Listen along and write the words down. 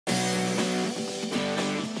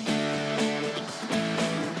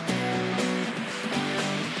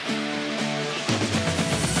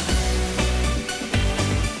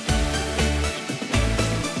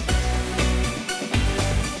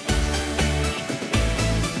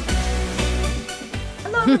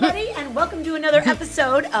everybody, and welcome to another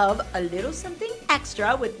episode of A Little Something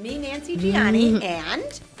Extra with me, Nancy Gianni, and...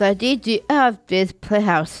 the Gigi of this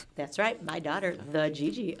playhouse. That's right, my daughter, the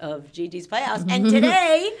Gigi of Gigi's Playhouse. And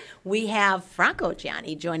today, we have Franco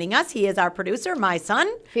Gianni joining us. He is our producer, my son.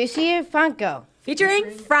 Featuring Franco.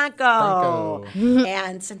 Featuring Franco.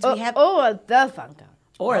 And since we have... the Franco.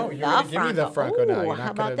 Or you're the gonna give me the Franco now. You're how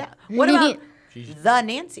not about gonna- that? What about the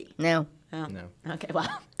Nancy? No. Oh. No. Okay, well,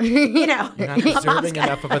 you know. You're not deserving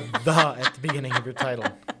enough of a "the" at the beginning of your title.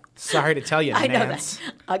 Sorry to tell you, I know Nance.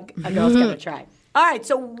 that. A girl's got to try. All right,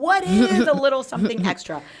 so what is a little something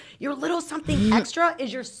extra? Your little something extra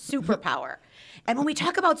is your superpower. And when we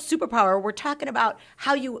talk about superpower, we're talking about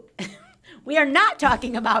how you... We are not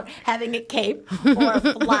talking about having a cape or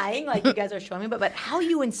flying like you guys are showing me, but how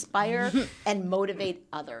you inspire and motivate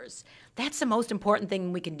others. That's the most important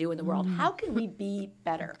thing we can do in the world. How can we be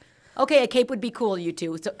better? Okay, a cape would be cool, you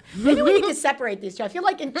two. So maybe we need to separate these two. I feel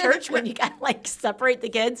like in church when you got to like separate the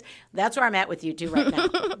kids, that's where I'm at with you two right now.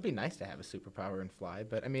 It'd be nice to have a superpower and fly,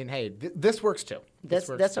 but I mean, hey, this works too. This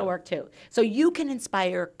will work too. So you can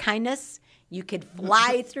inspire kindness. You could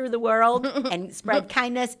fly through the world and spread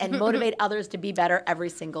kindness and motivate others to be better every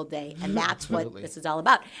single day. And that's what this is all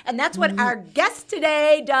about. And that's what our guest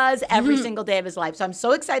today does every single day of his life. So I'm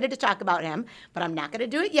so excited to talk about him, but I'm not going to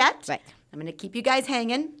do it yet. Right. I'm going to keep you guys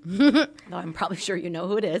hanging, though I'm probably sure you know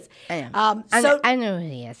who it is. I am. I know who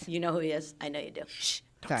he is. You know who he is? I know you do. Shh,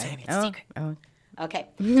 don't Sorry. say anything. It's a secret. Oh. Okay.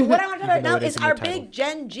 So what I want to talk about now it is is in the our title. big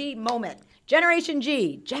Gen G moment. Generation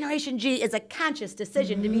G. Generation G is a conscious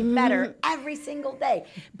decision to be better every single day.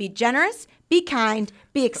 Be generous, be kind,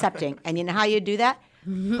 be accepting. And you know how you do that?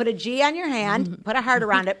 Put a G on your hand, put a heart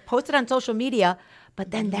around it, post it on social media,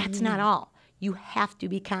 but then that's not all. You have to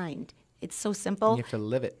be kind. It's so simple. You have to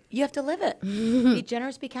live it. You have to live it. Be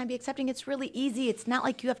generous, be kind, be accepting. It's really easy. It's not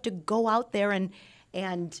like you have to go out there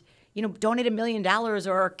and you know, donate $1 million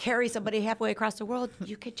or carry somebody halfway across the world.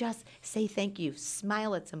 You could just say thank you,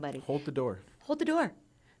 smile at somebody. Hold the door. Hold the door.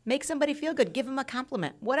 Make somebody feel good. Give them a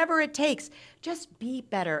compliment. Whatever it takes, just be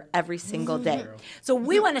better every single day. So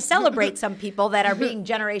we want to celebrate some people that are being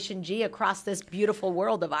Generation G across this beautiful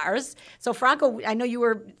world of ours. So Franco, I know you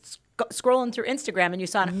were scrolling through Instagram and you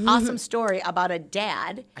saw an awesome story about a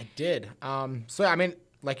dad. I did. So, I mean,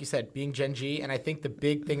 like you said, being Gen G, and I think the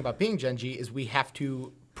big thing about being Gen G is we have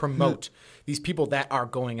to promote these people that are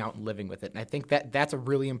going out and living with it. And I think that that's a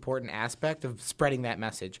really important aspect of spreading that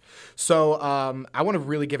message. So I want to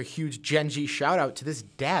really give a huge Gen G shout out to this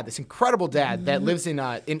dad, this incredible dad that lives in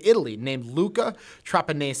Italy named Luca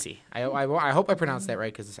Trapanese. I hope I pronounced that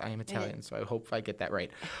right because I am Italian, so I hope I get that right.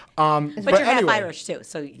 But you're half Irish too,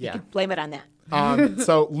 so you can blame it on that.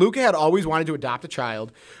 So Luca had always wanted to adopt a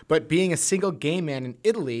child, but being a single gay man in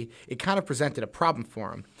Italy, it kind of presented a problem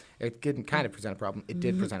for him. It didn't kind of present a problem. It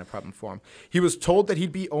did present a problem for him. He was told that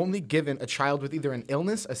he'd be only given a child with either an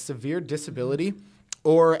illness, a severe disability,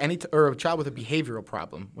 or a child with a behavioral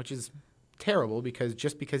problem, which is terrible because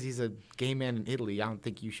just because he's a gay man in Italy, I don't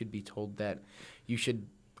think you should be told that you should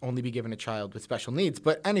only be given a child with special needs.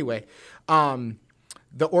 But anyway,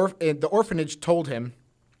 the orphanage told him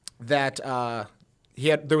that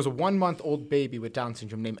there was a 1-month-old baby with Down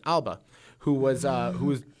syndrome named Alba, who was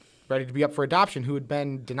ready to be up for adoption, who had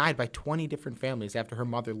been denied by 20 different families after her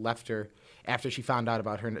mother left her after she found out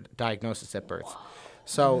about her diagnosis at birth.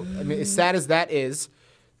 So, I mean, as sad as that is,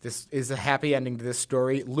 this is a happy ending to this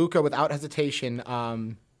story. Luca, without hesitation,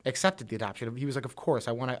 accepted the adoption. He was like, "Of course,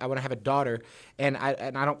 I want to have a daughter, and I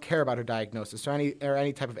don't care about her diagnosis or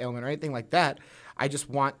any type of ailment or anything like that. I just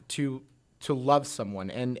want to love someone."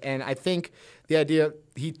 And I think the idea,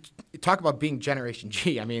 he talk about being Generation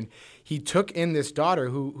G. I mean, he took in this daughter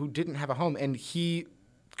who didn't have a home, and he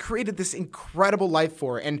created this incredible life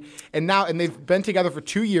for her. And they've been together for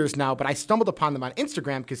 2 years now, but I stumbled upon them on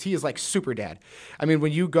Instagram because he is like super dad. I mean,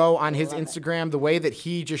 when you go on his Instagram, the way that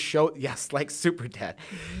he just showed, yes, like super dad.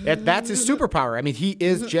 That's his superpower. I mean, he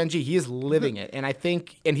is Gen G. He is living it. And I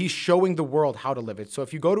think, and he's showing the world how to live it. So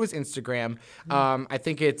if you go to his Instagram, I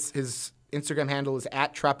think it's his Instagram handle is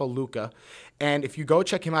 @TrapaLuca. And if you go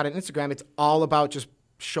check him out on Instagram, it's all about just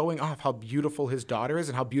showing off how beautiful his daughter is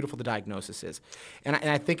and how beautiful the diagnosis is. And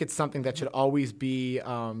I think it's something that should always be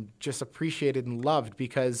just appreciated and loved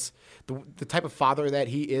because the type of father that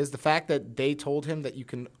he is, the fact that they told him that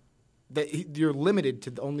you're limited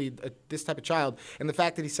to only this type of child, and the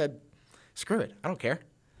fact that he said, screw it, I don't care.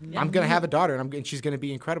 I'm going to have a daughter, and she's going to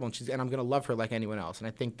be incredible, and I'm going to love her like anyone else. And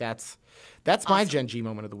I think that's awesome. My Gen G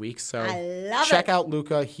moment of the week. So check out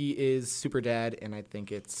Luca. He is super dad, and I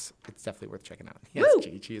think it's definitely worth checking out. Yes,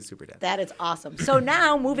 G is super dad. That is awesome. So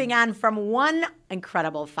now moving on from one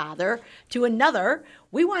incredible father to another,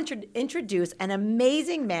 we want to introduce an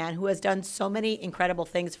amazing man who has done so many incredible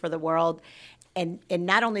things for the world, and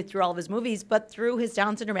not only through all of his movies, but through his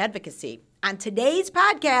Down syndrome advocacy. On today's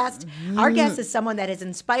podcast, our guest is someone that has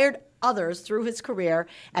inspired others through his career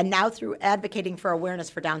and now through advocating for awareness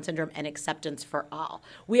for Down syndrome and acceptance for all.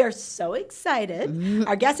 We are so excited.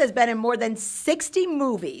 Our guest has been in more than 60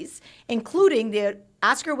 movies, including the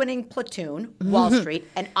Oscar-winning Platoon, Wall Street,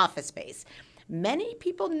 and Office Space. Many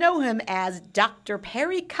people know him as Dr.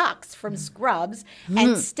 Perry Cox from Scrubs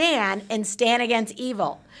and Stan in Stan Against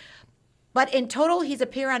Evil. But in total, he's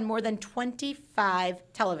appeared on more than 25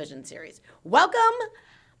 television series. Welcome,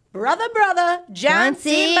 brother, John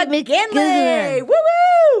C. McGinley.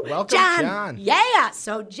 Woo-woo! Welcome, John. Yeah.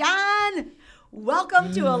 So, John,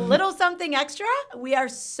 welcome to A Little Something Extra. We are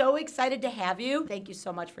so excited to have you. Thank you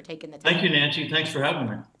so much for taking the time. Thank you, Nancy. Thanks for having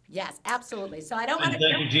me. Yes, absolutely. So I don't want to...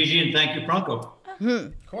 Thank you, Gigi, and thank you, Franco.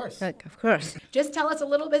 Of course. Of course. Just tell us a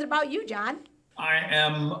little bit about you, John. I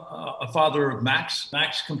am a father of Max.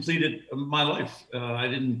 Max completed my life. I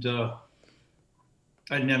didn't have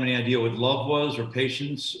any idea what love was, or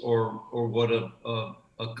patience, or what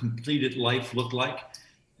a completed life looked like.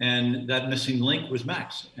 And that missing link was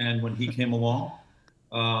Max. And when he came along,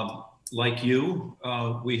 like you,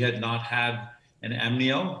 we had not had an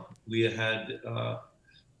amnio. We had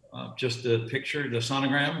just the picture, the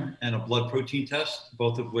sonogram, and a blood protein test,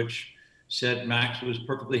 both of which said Max was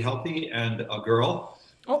perfectly healthy and a girl.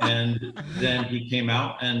 And then he came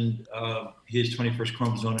out, and his 21st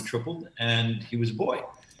chromosome had tripled, and he was a boy.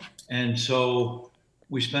 And so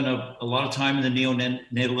we spent a lot of time in the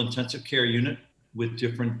neonatal intensive care unit with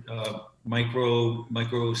different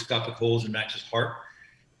microscopic holes in Max's heart.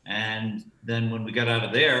 And then when we got out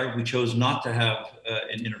of there, we chose not to have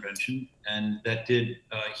an intervention, and that did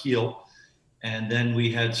heal. And then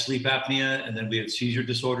we had sleep apnea, and then we had seizure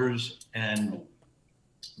disorders. And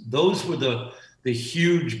those were the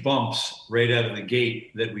huge bumps right out of the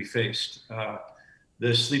gate that we faced.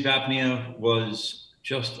 The sleep apnea was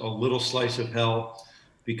just a little slice of hell,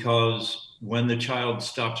 because when the child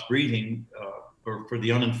stops breathing, or for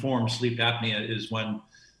the uninformed, sleep apnea is when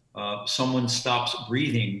someone stops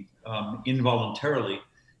breathing involuntarily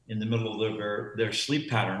in the middle of their sleep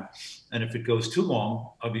pattern. And if it goes too long,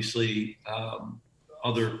 obviously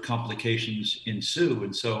other complications ensue.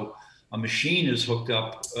 And so a machine is hooked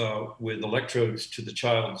up with electrodes to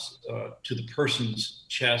the person's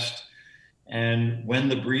chest. And when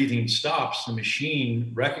the breathing stops, the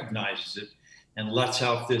machine recognizes it and lets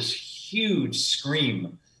out this huge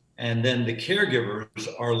scream. And then the caregivers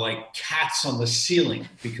are like cats on the ceiling,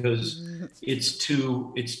 because it's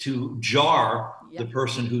to jar the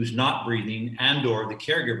person who's not breathing and or the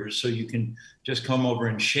caregivers. So you can just come over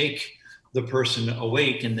and shake the person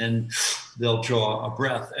awake, and then they'll draw a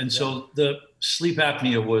breath. And so the sleep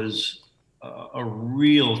apnea was a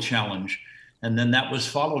real challenge. And then that was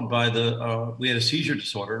followed by we had a seizure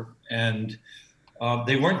disorder, and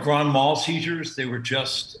they weren't grand mal seizures. They were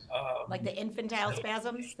just like the infantile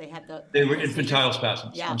spasms. They were infantile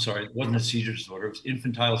spasms. Yeah. I'm sorry, it wasn't a seizure disorder. It was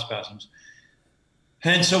infantile spasms.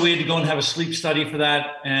 And so we had to go and have a sleep study for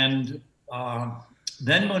that. And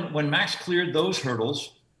then when Max cleared those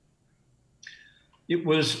hurdles, it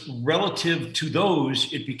was relative to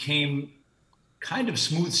those, it became kind of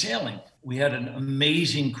smooth sailing. We had an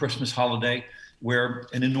amazing Christmas holiday where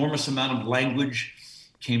an enormous amount of language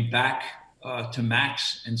came back to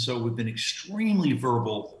Max. And so we've been extremely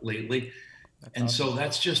verbal lately. And so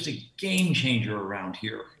that's just a game changer around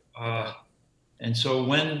here. And so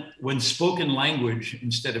when spoken language,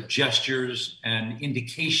 instead of gestures and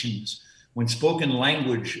indications, when spoken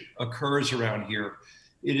language occurs around here,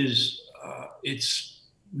 it's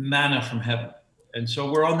manna from heaven. And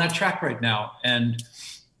so we're on that track right now. And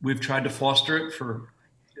we've tried to foster it for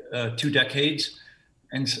 2 decades.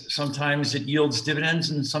 And sometimes it yields dividends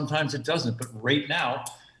and sometimes it doesn't. But right now,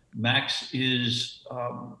 Max is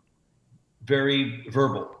very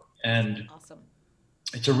verbal, and awesome.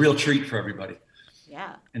 It's a real treat for everybody.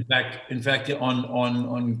 Yeah. In fact,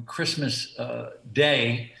 on Christmas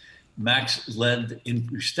Day, Max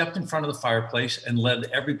stepped in front of the fireplace and led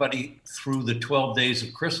everybody through the 12 days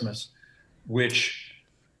of Christmas, which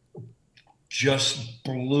just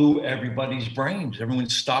blew everybody's brains. Everyone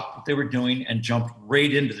stopped what they were doing and jumped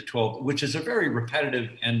right into the 12, which is a very repetitive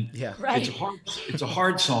and it's a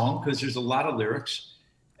hard song because there's a lot of lyrics.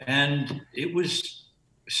 And it was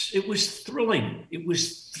it was thrilling. It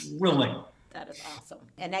was thrilling. That is awesome.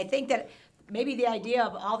 And I think that maybe the idea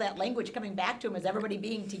of all that language coming back to him is everybody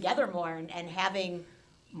being together more and having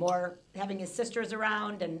his sisters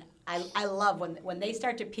around. And I love when they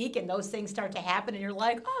start to peak and those things start to happen and you're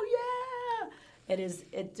like, oh yeah,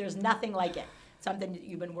 there's nothing like it. Something that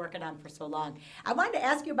you've been working on for so long. I wanted to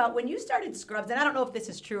ask you about when you started Scrubs, and I don't know if this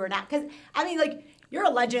is true or not, because I mean, like, you're a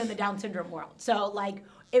legend in the Down syndrome world. So, like,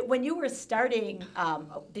 when you were starting,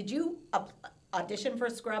 did you audition for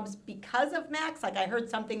Scrubs because of Max? Like, I heard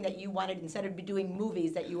something that you wanted, instead of doing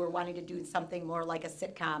movies, that you were wanting to do something more like a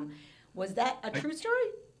sitcom. Was that a true story?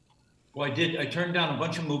 Well, I did. I turned down a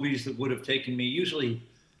bunch of movies that would have taken me, usually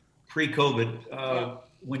pre-COVID.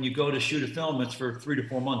 When you go to shoot a film, it's for 3 to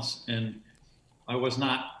 4 months, and I was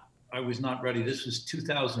not ready. This was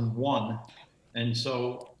 2001, and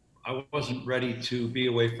so I wasn't ready to be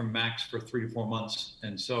away from Max for 3 to 4 months.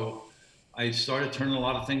 And so I started turning a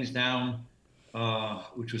lot of things down,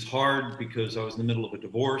 which was hard because I was in the middle of a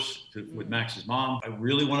divorce with Max's mom. I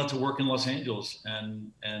really wanted to work in Los Angeles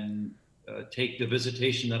and take the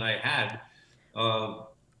visitation that I had.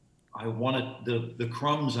 I wanted the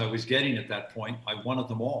crumbs I was getting at that point. I wanted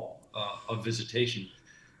them all of visitation.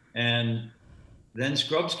 And then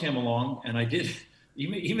Scrubs came along, and I did,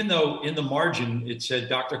 even though in the margin it said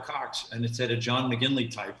Dr. Cox and it said a John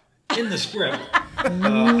McGinley type in the script,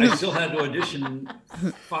 I still had to audition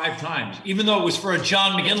 5 times, even though it was for a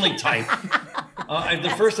John McGinley type. The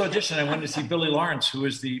first audition, I went to see Billy Lawrence, who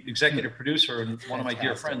is the executive producer and one of my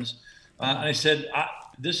dear friends. And I said,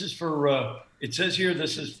 this is for, it says here,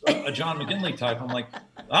 this is a John McGinley type. I'm like,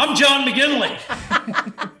 I'm John McGinley.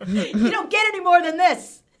 You don't get any more than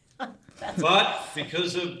this. But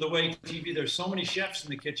because of the way TV, there's so many chefs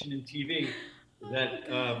in the kitchen in TV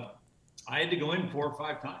that I had to go in 4 or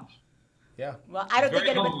 5 times. Yeah. Well, I don't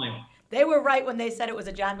think they were right when they said it was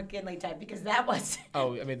a John McGinley type, because that was.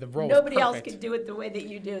 Oh, I mean, the role. Nobody else could do it the way that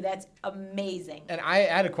you do. That's amazing. And I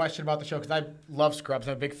had a question about the show because I love Scrubs.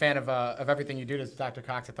 I'm a big fan of everything you do to Dr.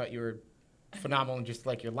 Cox. I thought you were phenomenal in just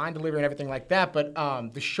like your line delivery and everything like that. But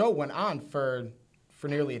the show went on for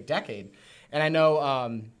nearly a decade. And I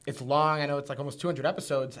know it's long. I know it's like almost 200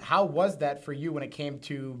 episodes. How was that for you when it came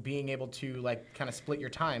to being able to like kind of split your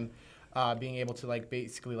time, being able to like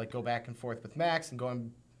basically like go back and forth with Max and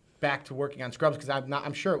going back to working on Scrubs? Because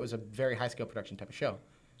I'm sure it was a very high scale production type of show.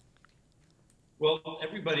 Well,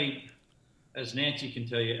 everybody, as Nancy can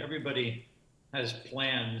tell you, everybody has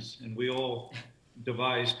plans, and we all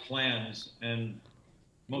devise plans, and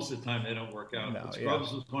most of the time they don't work out. No, but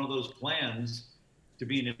Scrubs was one of those plans to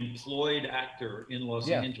be an employed actor in Los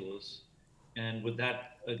Angeles, and with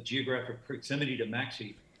that geographic proximity to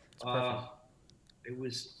Maxie, it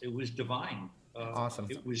was divine. Awesome.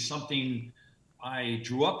 It was something I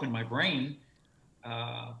drew up in my brain,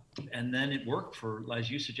 and then it worked for, as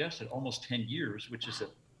you suggested, almost 10 years, which is a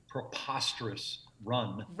preposterous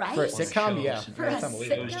run. Right. For a sitcom, yeah. For a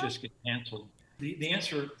Shows just get canceled. The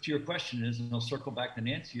answer to your question is, and I'll circle back to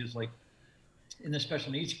Nancy, is like in the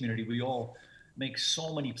special needs community, we all make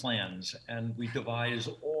so many plans and we devise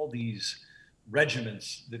all these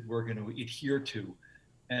regiments that we're going to adhere to.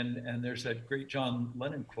 And there's that great John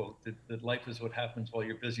Lennon quote that life is what happens while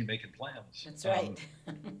you're busy making plans. That's right.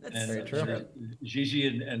 That's and very true. Gigi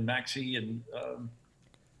and Maxie and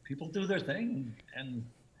people do their thing, and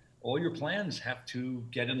all your plans have to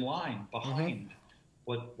get in line behind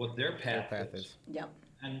what their path is. Yep.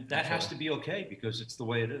 And that has to be okay because it's the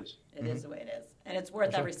way it is. It is the way it is. And it's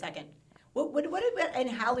worth every second. What about in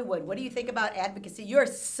Hollywood? What do you think about advocacy? You're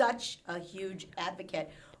such a huge advocate.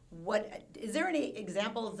 What is there any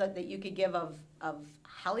examples that you could give of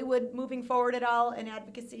Hollywood moving forward at all in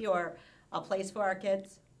advocacy, or a place for our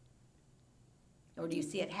kids? Or do you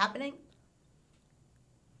see it happening?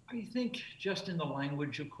 I think just in the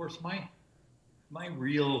language, of course, my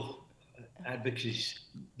real advocacy,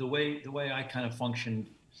 the way I kind of function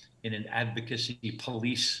in an advocacy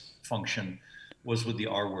police function was with the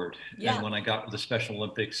R word. Yeah. And when I got the Special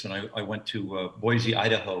Olympics and I went to Boise,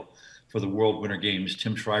 Idaho for the World Winter Games,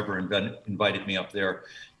 Tim Schreiber invited me up there.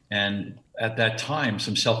 And at that time,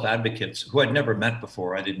 some self-advocates who I'd never met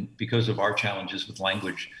before, because of our challenges with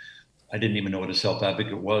language, I didn't even know what a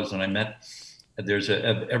self-advocate was. And I met,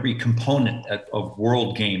 every component of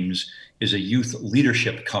World Games is a youth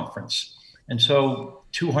leadership conference. And so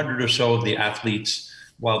 200 or so of the athletes,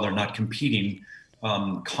 while they're not competing,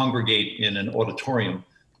 congregate in an auditorium,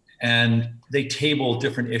 and they table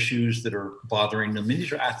different issues that are bothering them. And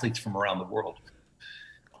these are athletes from around the world.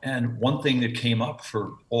 And one thing that came up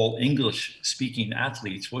for all English speaking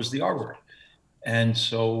athletes was the R word. And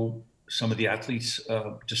so some of the athletes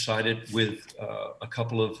decided with a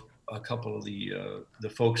couple of the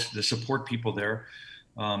folks, the support people there,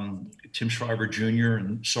 Tim Shriver Jr.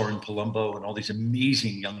 and Soren Palumbo and all these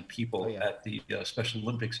amazing young people at the Special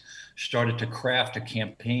Olympics started to craft a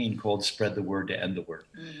campaign called Spread the Word to End the Word.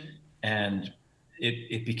 Mm-hmm. And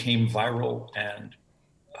it became viral, and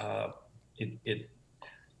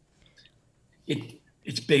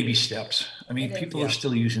it's baby steps. I mean, people are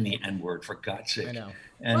still using the N-word, for God's sake. I know.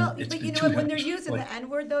 And but you know what? When they're using the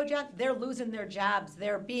N-word, though, John, they're losing their jobs.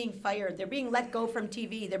 They're being fired. They're being let go from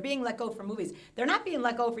TV. They're being let go from movies. They're not being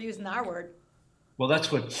let go for using the R-word. Well,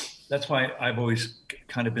 that's why I've always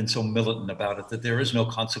kind of been so militant about it, that there is no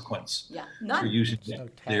consequence for using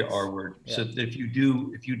the R-word. Yeah. So if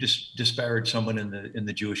you disparage someone in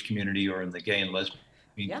the Jewish community, or in the gay and lesbian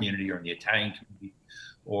community, or in the Italian community,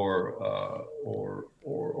 or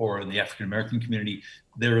in the African American community,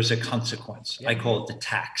 there is a consequence. I call it the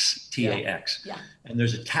tax, TAX. Yeah. And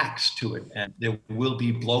there's a tax to it, and there will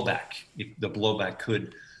be blowback. The blowback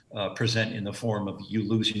could present in the form of you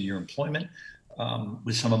losing your employment.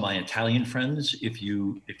 With some of my Italian friends, if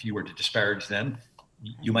you were to disparage them,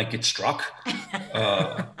 you might get struck.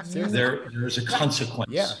 There's a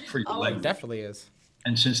consequence for your life. It definitely is.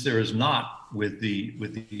 And since there is not with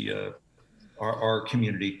our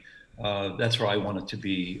community, that's where I wanted to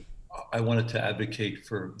be. I wanted to advocate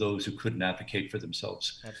for those who couldn't advocate for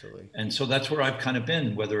themselves. Absolutely. And so that's where I've kind of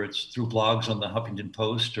been, whether it's through blogs on the Huffington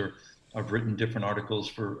Post, or I've written different articles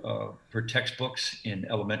for textbooks in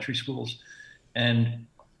elementary schools. And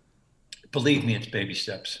believe me, it's baby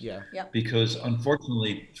steps. Yeah. Because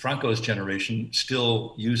unfortunately, Franco's generation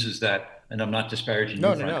still uses that, and I'm not disparaging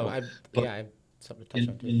you, Franco. No. I have something to touch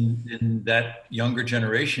on too. In that younger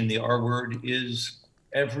generation, the R word is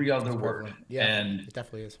every other word. Yeah, and it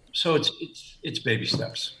definitely is. So it's baby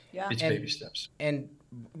steps. Yeah. Baby steps. And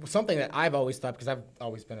something that I've always thought, because I've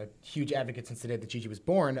always been a huge advocate since the day that Gigi was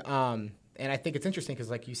born, and I think it's interesting because,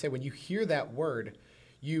 like you said, when you hear that word,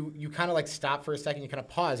 you kind of like stop for a second, you kind of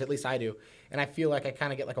pause, at least I do, and I feel like I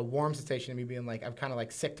kind of get like a warm sensation of me being like, I'm kind of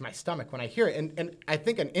like sick to my stomach when I hear it. And I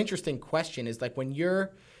think an interesting question is, like, when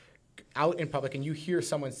you're out in public and you hear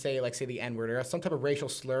someone say the N-word or some type of racial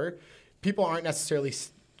slur, people aren't necessarily,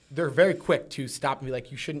 they're very quick to stop and be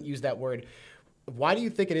like, you shouldn't use that word. Why do you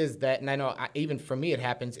think it is that, and I know even for me it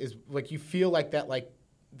happens, is like you feel like that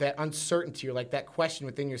uncertainty, or like that question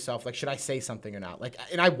within yourself, like, should I say something or not? Like,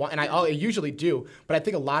 and I usually do, but I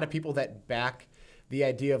think a lot of people that back the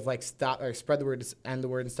idea of like stop or spread the word and the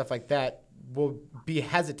word and stuff like that will be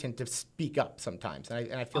hesitant to speak up sometimes.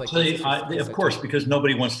 And I feel of course, because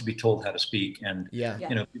nobody wants to be told how to speak, and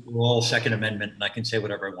people are all Second Amendment, and I can say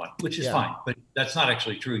whatever I want, which is fine, but that's not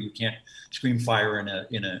actually true. You can't scream fire in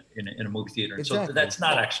a movie theater, and so that's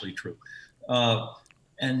not actually true.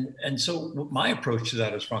 And so my approach to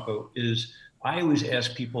that, as Franco, is I always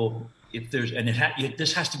ask people if there's, and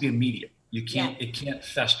this has to be immediate. You can't, it can't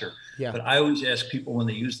fester. Yeah. But I always ask people when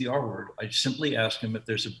they use the R word, I simply ask them if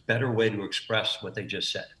there's a better way to express what they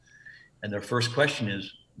just said. And their first question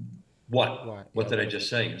is, what did I just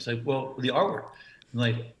say? It's like, well, the R word. I'm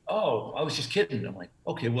like, oh, I was just kidding. I'm like,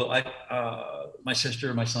 okay, well, my sister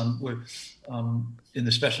and my son were in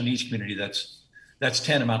the special needs community. That's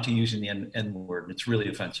tantamount to using the N word, and it's really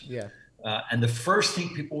offensive. Yeah. And the first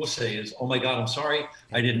thing people will say is, "Oh my God, I'm sorry,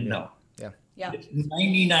 I didn't know." Yeah.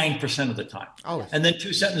 99% of the time. Oh. And then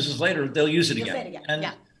 2 sentences later, they'll use it again. Say it again. And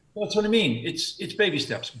that's what I mean. It's baby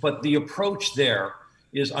steps. But the approach there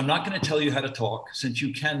is, I'm not going to tell you how to talk, since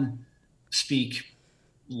you can speak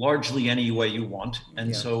largely any way you want,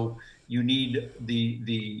 and so you need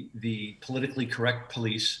the politically correct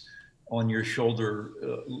police on your shoulder,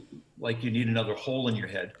 like you need another hole in your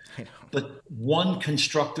head. But one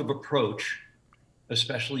constructive approach,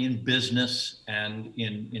 especially in business and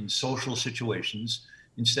in social situations,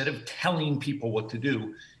 instead of telling people what to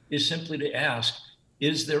do, is simply to ask,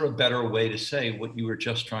 is there a better way to say what you were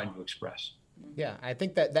just trying to express? Yeah, I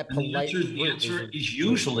think that polite the answer is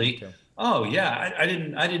usually, oh yeah, I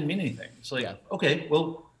didn't mean anything. It's like, okay,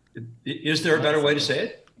 well, is there a better way to say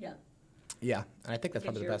it? Yeah, and I think that's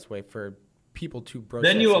probably the best way for people to broach.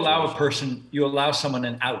 Then you allow someone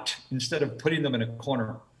an out instead of putting them in a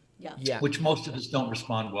corner. Yeah. Which most of us don't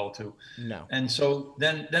respond well to. No. And so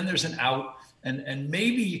then there's an out, and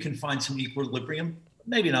maybe you can find some equilibrium,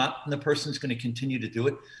 maybe not, and the person's going to continue to do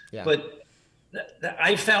it. Yeah. But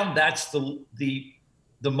I found that's the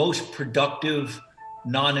most productive,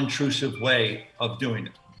 non-intrusive way of doing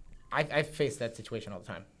it. I've faced that situation all the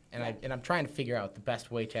time. And I'm trying to figure out the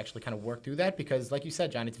best way to actually kind of work through that, because, like you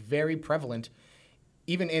said, John, it's very prevalent,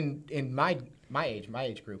 even in my my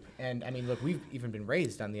age group. And I mean, look, we've even been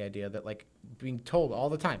raised on the idea that like being told all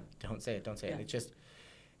the time, don't say it. It just,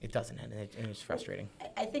 it doesn't end, and it's frustrating.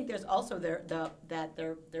 I think there's also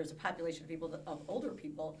there's a population of people, of older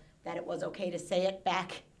people, that it was okay to say it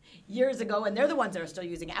back years ago, and they're the ones that are still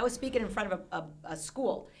using it. I was speaking in front of a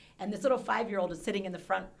school, and this little 5-year-old is sitting in the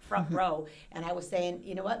front row, and I was saying,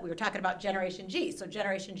 you know what, we were talking about Generation G. So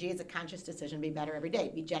Generation G is a conscious decision to be better every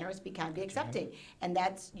day. Be generous, be kind, be accepting. And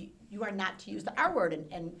that's, you are not to use the R word.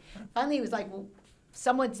 And finally he was like, well,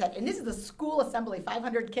 someone said, and this is the school assembly,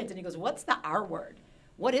 500 kids, and he goes, what's the R word?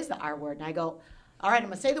 What is the R word? And I go, all right, I'm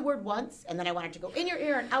gonna say the word once, and then I want it to go in your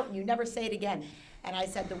ear and out, and you never say it again. And I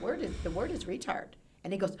said, the word is retard.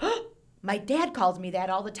 And he goes, oh, my dad calls me that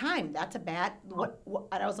all the time. That's a bad, what?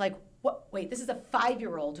 And I was like, what? Wait, this is a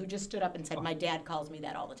 5-year-old who just stood up and said, my dad calls me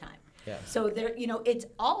that all the time. Yeah. So there, it's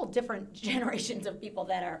all different generations of people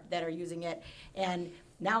that are using it. And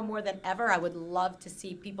now more than ever, I would love to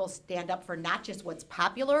see people stand up for not just what's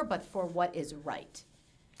popular, but for what is right.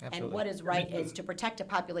 Absolutely. And what is right is to protect a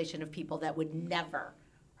population of people that would never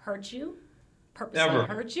hurt you, purposely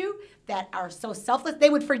hurt you, that are so selfless. They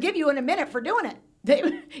would forgive you in a minute for doing it.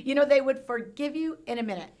 They would forgive you in a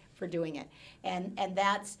minute for doing it. And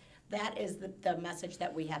that is the message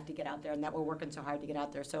that we have to get out there, and that we're working so hard to get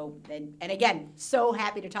out there. So, and again, so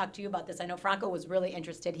happy to talk to you about this. I know Franco was really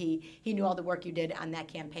interested. He knew all the work you did on that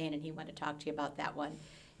campaign, and he wanted to talk to you about that one.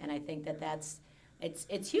 And I think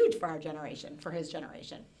it's huge for our generation, for his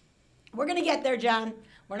generation. We're going to get there, John.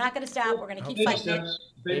 We're not going to stop. We're going to keep fighting it.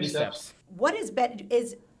 Baby steps. What has been,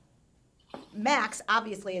 Max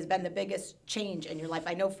obviously has been the biggest change in your life.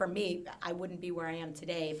 I know for me, I wouldn't be where I am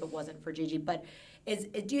today if it wasn't for Gigi. But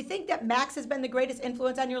do you think that Max has been the greatest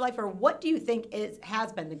influence on your life, or what do you think who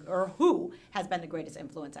has been the greatest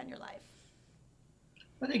influence on your life?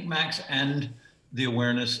 I think Max and the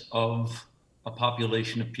awareness of a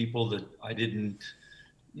population of people that I didn't,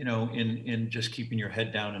 in just keeping your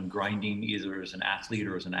head down and grinding either as an athlete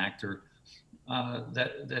or as an actor,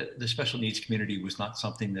 that the special needs community was not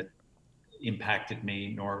something that impacted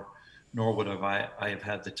me, nor would I have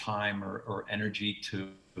had the time or energy to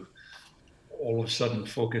all of a sudden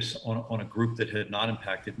focus on a group that had not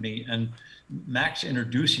impacted me. And Max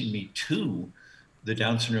introducing me to the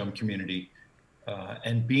Down syndrome community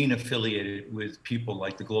and being affiliated with people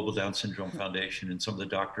like the Global Down Syndrome Foundation and some of the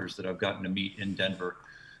doctors that I've gotten to meet in Denver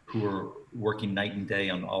who are working night and day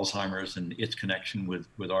on Alzheimer's and its connection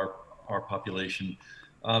with our population,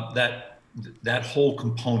 that whole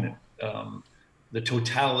component, the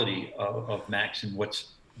totality of Max and what's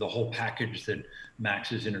the whole package that Max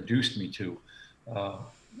has introduced me to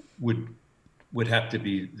would have to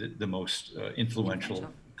be the most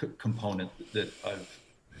influential component that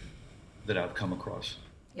I've come across.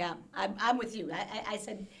 Yeah, I'm with you. I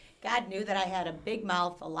said God knew that I had a big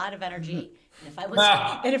mouth, a lot of energy, and if I was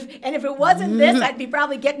and if it wasn't this, I'd be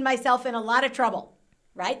probably getting myself in a lot of trouble.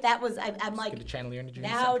 Right? That was, I'm like, to channel your energy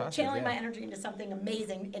now channeling my energy into something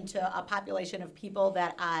amazing, into a population of people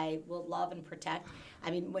that I will love and protect.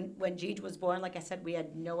 I mean, when Gigi was born, like I said, we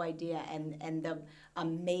had no idea, and the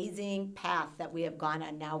amazing path that we have gone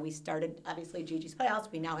on now. We started, obviously, Gigi's Playhouse.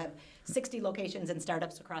 We now have 60 locations and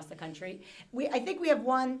startups across the country. I think we have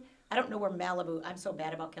one. I don't know where Malibu. I'm so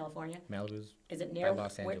bad about California. Malibu's is it near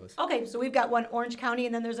Los Angeles? Okay, so we've got one Orange County,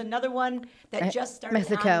 and then there's another one that just started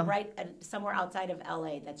Mexico. Somewhere outside of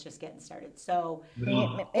LA that's just getting started. So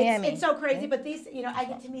Miami. it's so crazy. But these, I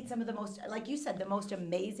get to meet some of the most, like you said, the most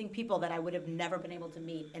amazing people that I would have never been able to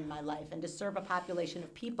meet in my life, and to serve a population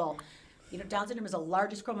of people. Down syndrome is the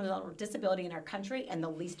largest chromosomal disability in our country and the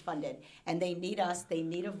least funded. And they need us. They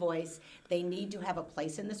need a voice. They need to have a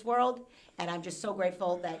place in this world. And I'm just so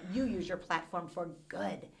grateful that you use your platform for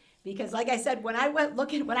good. Because like I said, when I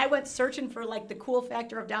went searching for like the cool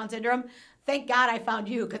factor of Down syndrome, thank God I found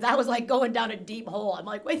you, because I was like going down a deep hole. I'm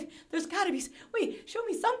like, wait, show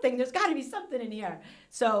me something. There's got to be something in here.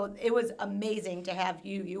 So it was amazing to have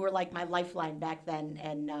you. You were like my lifeline back then.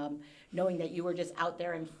 And knowing that you were just out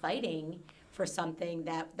there and fighting for something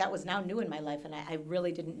that was now new in my life, and I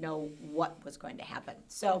really didn't know what was going to happen.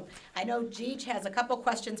 So I know Gigi has a couple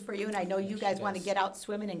questions for you, and I know you guys want to get out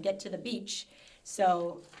swimming and get to the beach.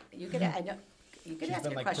 So you could, ask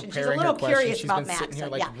your question. She's a little curious about Max.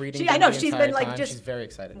 I know she's been like just she's very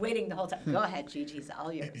excited, waiting the whole time. Go ahead, Gigi. It's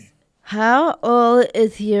all yours. How old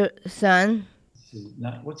is your son?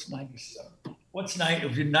 What's 97? What's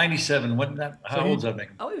 97? How old does that make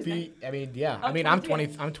him? Oh, he was 90. I mean, yeah. I mean, I'm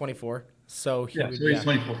 24. So he's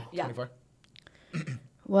 24. Yeah. 24.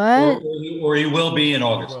 What? Or he will be in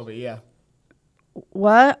August. Will be, yeah.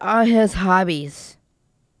 What are his hobbies?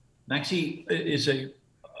 Maxie is a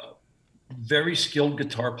very skilled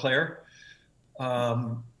guitar player.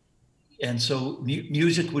 And so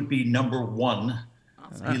music would be number one.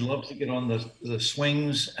 He loves to get on the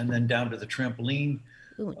swings and then down to the trampoline.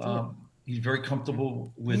 He's very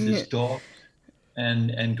comfortable with his dog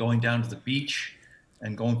and going down to the beach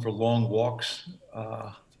and going for long walks.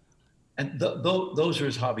 And those are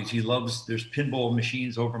his hobbies. He loves, there's pinball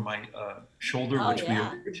machines over my shoulder,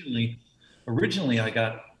 which we originally I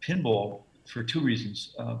got pinball for two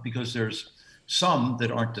reasons. Because there's some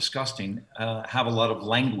that aren't disgusting, have a lot of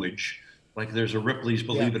language. Like there's a Ripley's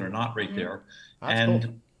Believe It or Not right there. That's and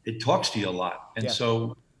cool. It talks to you a lot. And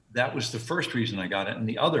so that was the first reason I got it. And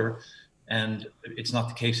the other, and it's not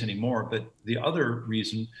the case anymore, but the other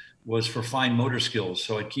reason was for fine motor skills.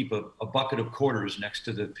 So I'd keep a bucket of quarters next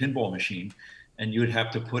to the pinball machine, and you would have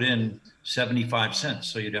to put in 75 cents.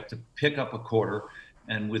 So you'd have to pick up a quarter,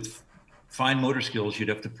 and with fine motor skills, you'd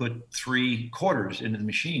have to put 3 quarters into the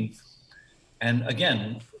machine. And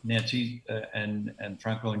again, Nancy and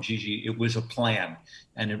Franco and Gigi, it was a plan,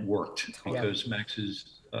 and it worked because Max's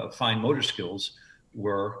fine motor skills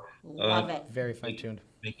were very fine-tuned,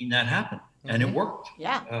 making that happen, and it worked.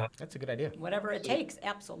 Yeah, that's a good idea. Whatever it takes,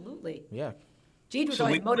 absolutely. Yeah, Gigi was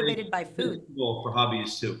always motivated by food. For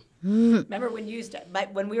hobbies too. Remember when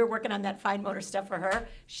when we were working on that fine motor stuff for her,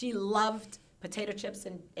 she loved potato chips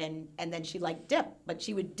and then she liked dip, but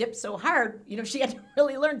she would dip so hard, she had to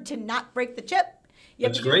really learn to not break the chip. You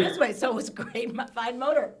have to do it this way, so it was great fine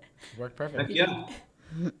motor. Worked perfect. Yeah.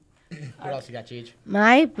 What else you got, Cheech?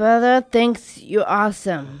 My brother thinks you're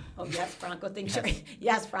awesome. Oh yes, Franco thinks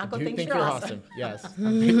Franco thinks you're awesome. Yes, I'm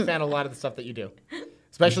a big fan of a lot of the stuff that you do,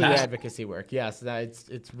 especially the advocacy work. Yes,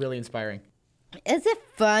 it's really inspiring. Is it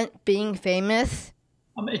fun being famous?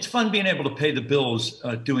 It's fun being able to pay the bills,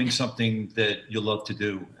 doing something that you love to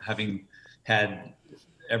do. Having had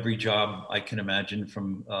every job I can imagine,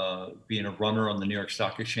 from being a runner on the New York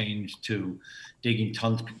Stock Exchange to digging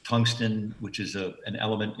tungsten, which is an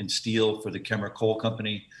element in steel for the Kemmer Coal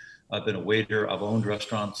Company. I've been a waiter. I've owned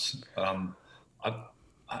restaurants.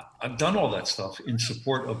 I've done all that stuff in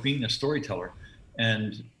support of being a storyteller,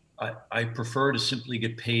 and I prefer to simply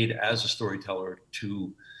get paid as a storyteller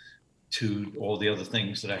to all the other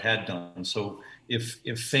things that I had done. So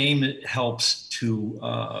if fame helps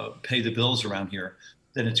to pay the bills around here,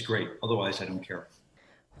 then it's great. Otherwise, I don't care.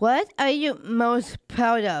 What are you most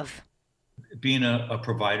proud of? Being a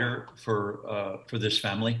provider for this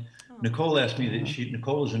family. Nicole asked me that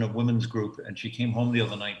Nicole is in a women's group, and she came home the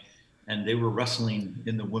other night, and they were wrestling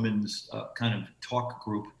in the women's kind of talk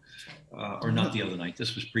group, or not the other night,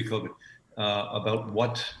 this was pre-COVID, about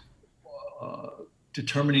what,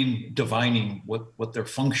 divining what their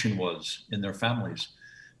function was in their families.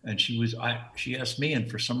 And she asked me, and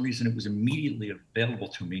for some reason it was immediately available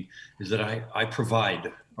to me, is that I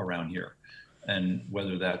provide around here. And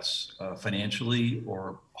whether that's financially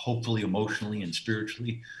or hopefully emotionally and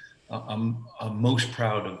spiritually, I'm most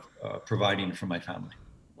proud of providing for my family.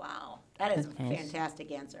 Wow, that is a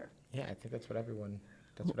fantastic answer. Yeah, I think that's what everyone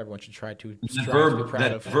should try to strive to be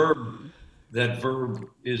proud of. That verb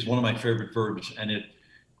is one of my favorite verbs, and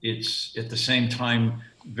it's at the same time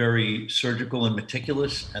very surgical and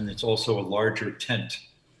meticulous, and it's also a larger tent.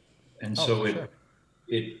 And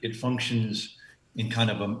it functions in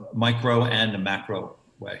kind of a micro and a macro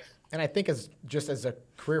way. And I think as a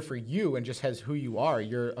career for you and just as who you are,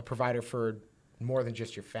 you're a provider for more than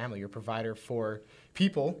just your family. You're a provider for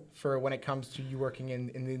people, for when it comes to you working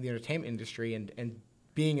in the entertainment industry and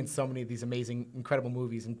being in so many of these amazing, incredible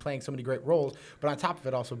movies and playing so many great roles, but on top of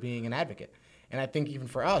it also being an advocate. And I think even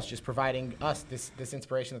for us, just providing us this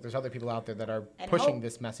inspiration that there's other people out there that are pushing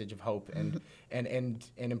this message of hope and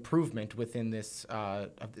improvement within this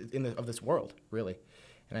of this world, really.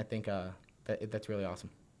 And I think that's really awesome.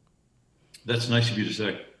 That's nice of you to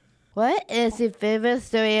say. What is your favorite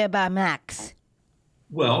story about Max?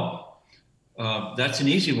 Well, that's an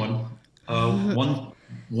easy one.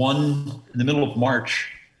 One in the middle of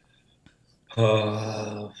March,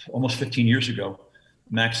 almost 15 years ago,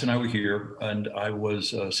 Max and I were here, and I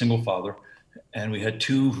was a single father, and we had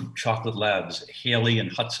 2 chocolate labs, Haley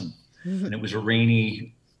and Hudson. And it was a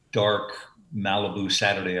rainy, dark Malibu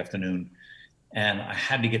Saturday afternoon, and I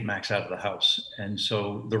had to get Max out of the house. And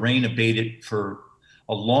so the rain abated for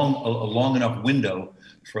a long enough window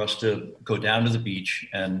for us to go down to the beach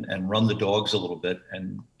and run the dogs a little bit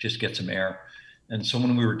and just get some air. And so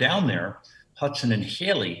when we were down there, Hudson and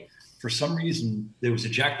Haley, for some reason, there was a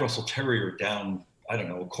Jack Russell Terrier down, I don't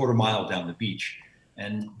know, a quarter mile down the beach.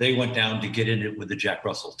 And they went down to get in it with the Jack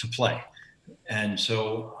Russell to play. And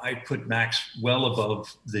so I put Max well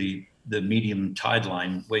above the medium tide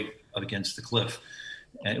line, way against the cliff.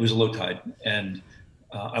 and it was a low tide. And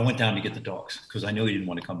I went down to get the dogs because I knew he didn't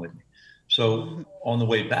want to come with me. So on the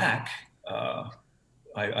way back,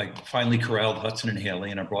 I finally corralled Hudson and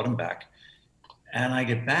Haley, and I brought them back. And I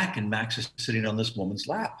get back, and Max is sitting on this woman's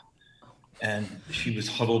lap. And she was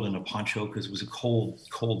huddled in a poncho because it was a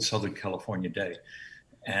cold Southern California day.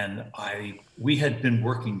 And we had been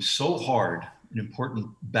working so hard. An important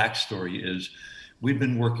backstory is we've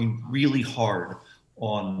been working really hard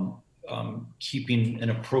on keeping an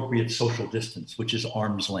appropriate social distance, which is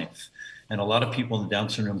arm's length. And a lot of people in the Down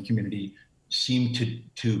syndrome community seem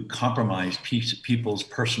to compromise people's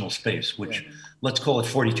personal space, which let's call it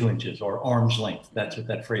 42 inches or arm's length. That's what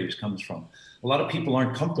that phrase comes from. A lot of people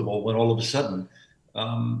aren't comfortable when all of a sudden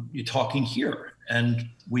you're talking here. And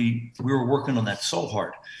we were working on that so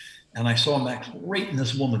hard. And I saw Max right in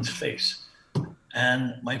this woman's face.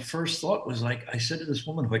 And my first thought was like, I said to this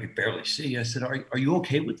woman who I could barely see, I said, are you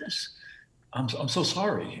okay with this? I'm so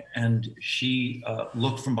sorry. And she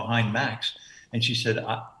looked from behind Max and she said,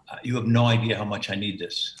 you have no idea how much I need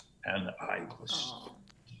this. And I was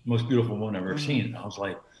the most beautiful woman I've ever seen. I was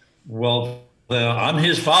like, well, I'm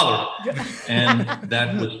his father. And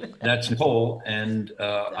that's Nicole. And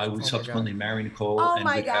I would subsequently marry Nicole and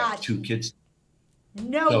would have 2 kids.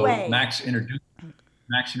 No way. Max introduced,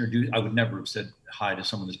 I would never have said hi to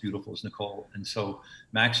someone as beautiful as Nicole. And so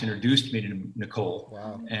Max introduced me to Nicole.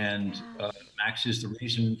 Wow. And Max is the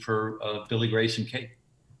reason for Billy, Grace, and Kate.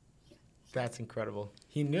 That's incredible.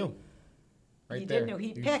 He knew. He did know.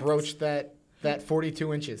 He picked. Broached that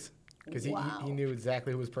 42 inches because he knew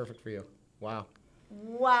exactly who was perfect for you. Wow.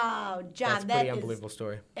 Wow, John, That's a pretty unbelievable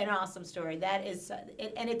story. An awesome story. That is,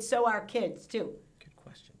 and it's so our kids too. Good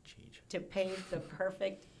question, Cheech. To pave the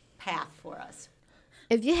perfect path for us.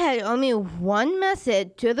 If you had only one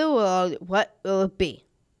message to the world, what will it be?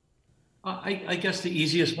 I guess the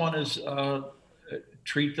easiest one is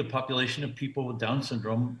treat the population of people with Down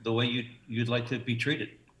syndrome the way you'd like to be treated.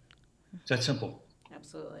 It's that simple.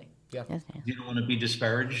 Absolutely. Yeah. Yes, You don't want to be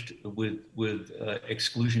disparaged with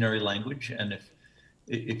exclusionary language, and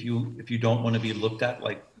if you don't want to be looked at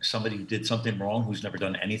like somebody who did something wrong who's never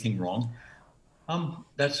done anything wrong,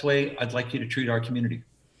 that's the way I'd like you to treat our community.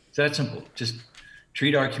 It's that simple. Just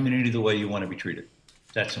treat our community the way you want to be treated.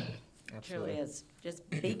 It's that simple. It truly is. Just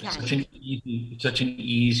be kind. Such an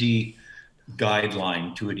easy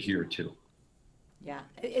guideline to adhere to. Yeah,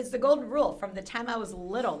 it's the golden rule. From the time I was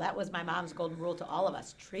little, that was my mom's golden rule to all of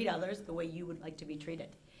us. Treat others the way you would like to be treated.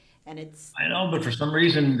 And it's... I know, but for some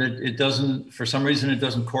reason it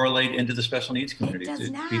doesn't correlate into the special needs community. It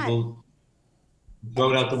does not. People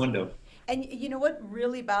throw it out the window. And you know what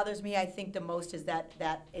really bothers me, I think, the most is that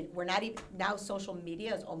we're not even, now social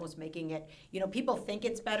media is almost making it, people think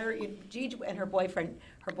it's better. Gigi and her boyfriend.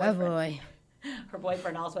 Oh, boy. Her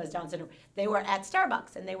boyfriend also has Down syndrome. They were at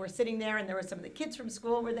Starbucks and they were sitting there, and there were some of the kids from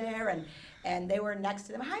school were there, and they were next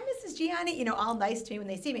to them. Hi, Mrs. Gianni, all nice to me when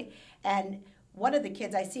they see me. And one of the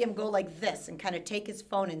kids, I see him go like this and kind of take his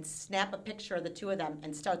phone and snap a picture of the 2 of them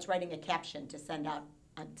and starts writing a caption to send out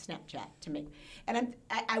on Snapchat to me. And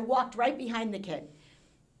I walked right behind the kid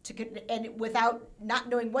and without not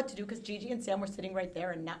knowing what to do, because Gigi and Sam were sitting right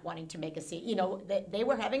there and not wanting to make a scene. They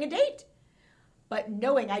were having a date. But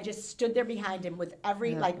knowing, I just stood there behind him with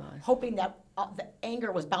every, hoping that the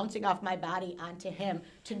anger was bouncing off my body onto him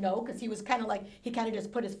to know, because he was kind of he kind of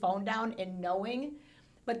just put his phone down and knowing.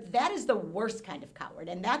 But that is the worst kind of coward.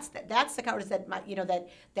 And that's the cowardice that,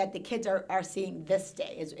 that the kids are seeing this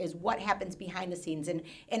day, is what happens behind the scenes in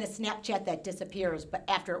a Snapchat that disappears, but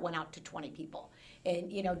after it went out to 20 people.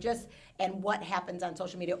 And, and what happens on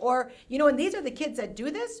social media. Or, and these are the kids that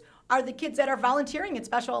do this, are the kids that are volunteering in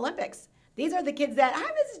Special Olympics. These are the kids that, hi,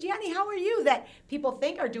 Mrs. Gianni, how are you? That people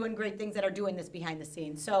think are doing great things that are doing this behind the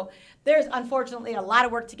scenes. So there's unfortunately a lot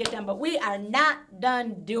of work to get done, but we are not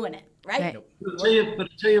done doing it, right? But I'll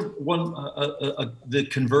tell you one, the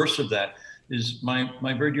converse of that is my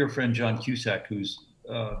very dear friend, John Cusack, who's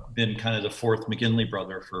been kind of the 4th McGinley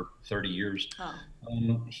brother for 30 years.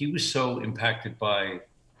 Oh. He was so impacted by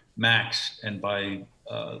Max and by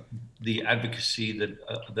the advocacy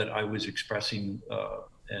that I was expressing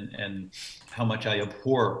and how much I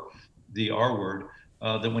abhor the R word,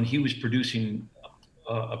 that when he was producing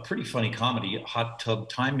a pretty funny comedy, Hot Tub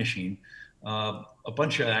Time Machine, a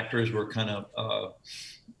bunch of actors were kind of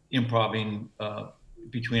improvising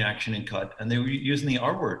between action and cut, and they were using the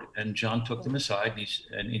R word. And John took them aside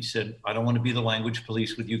and he said, I don't want to be the language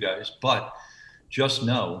police with you guys, but just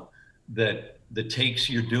know that the takes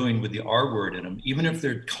you're doing with the R word in them, even if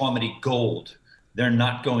they're comedy gold, they're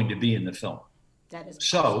not going to be in the film. That is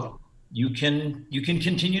so you can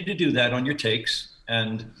continue to do that on your takes,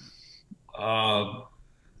 and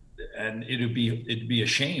it'd be a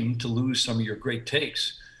shame to lose some of your great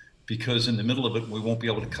takes, because in the middle of it we won't be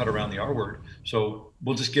able to cut around the R word. So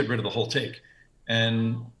we'll just get rid of the whole take.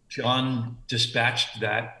 And John dispatched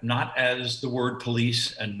that not as the word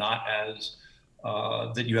police and not as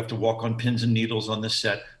that you have to walk on pins and needles on this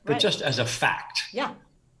set, but just as a fact. Yeah.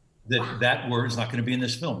 That word is not going to be in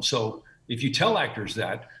this film. So if you tell actors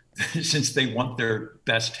that, since they want their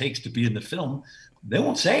best takes to be in the film, they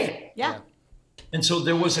won't say it. Yeah. And so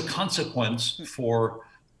there was a consequence for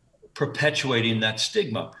perpetuating that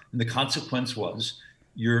stigma. And the consequence was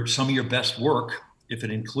some of your best work, if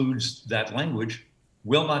it includes that language,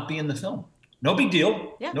 will not be in the film. No big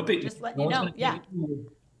deal. Yeah. No big. Just letting you know. Yeah.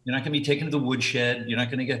 You're not going to be taken to the woodshed. You're not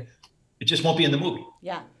going to get. It just won't be in the movie.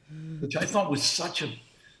 Yeah. Which I thought was such a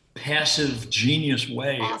passive, genius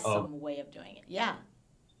way awesome way of doing it. Yeah.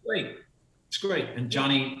 Great. It's great. And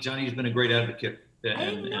Johnny's been a great advocate. I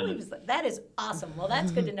didn't know he was. That is awesome. Well,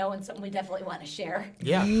 that's good to know, and something we definitely want to share.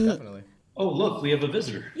 Yeah, definitely. Oh, look, we have a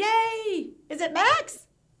visitor. Yay! Is it Max?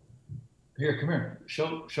 Here, come here.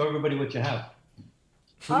 Show everybody what you have.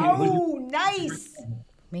 Oh, nice.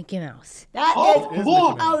 Mickey Mouse. That is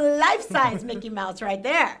cool. a life-size Mickey Mouse right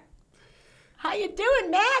there. How you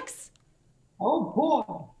doing, Max? Oh,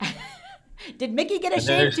 cool. Did Mickey get a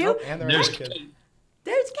shave too? And There's Kate. Kate.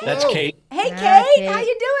 There's Kate. That's Kate. Hey, Hi, Kate. How Kate.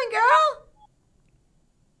 you doing, girl?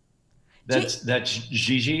 That's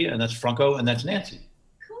Gigi, and that's Franco, and that's Nancy.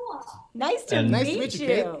 Cool. Nice to And- Nice to meet meet you,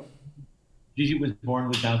 you. Gigi was born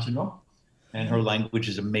with Down syndrome, and her language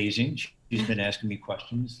is amazing. She's been asking me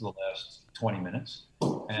questions the last 20 minutes,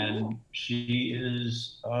 and she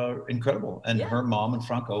is incredible. And Yeah. her mom and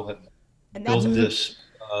Franco have And built that's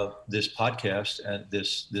this podcast and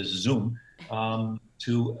this Zoom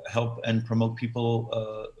to help and promote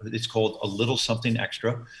people. It's called A Little Something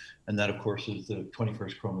Extra, and that, of course, is the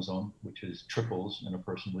 21st chromosome, which is triples in a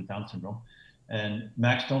person with Down syndrome. And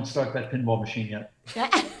Max, don't start that pinball machine yet.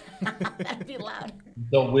 that'd be loud.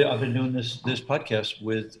 So I've been doing this podcast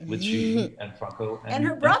with Gigi and Franco And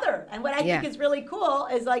her brother. And what I Yeah. think is really cool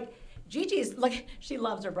is like Gigi's like she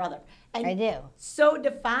loves her brother. And I do. so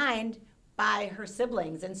defined by her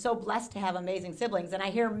siblings and so blessed to have amazing siblings. And I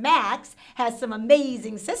hear Max has some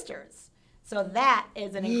amazing sisters. So that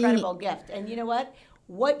is an incredible gift. And you know what?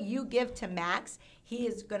 What you give to Max, he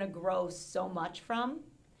is going to grow so much from.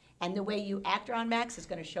 And the way you act around Max is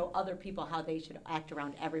going to show other people how they should act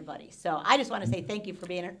around everybody. So I just want to say thank you for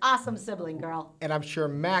being an awesome sibling, girl. And I'm sure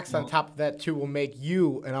Max, on top of that, too, will make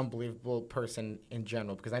you an unbelievable person in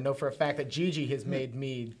general. Because I know for a fact that Gigi has made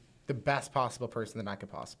me the best possible person that I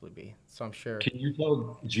could possibly be. So I'm sure. Can you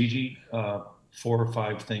tell Gigi 4 or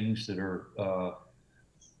 5 things that are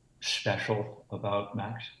special about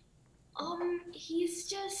Max? He's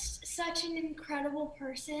just such an incredible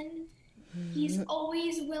person. He's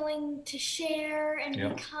always willing to share and Yeah.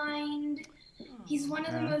 be kind. He's one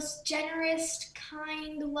of the most generous,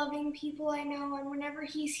 kind, loving people I know. And whenever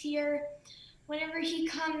he's here, whenever he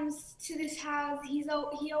comes to this house, he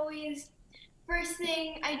always, first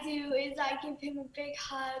thing I do is I give him a big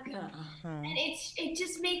hug. And it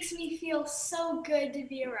just makes me feel so good to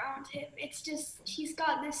be around him. It's just, he's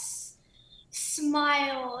got this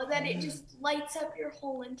smile that it just lights up your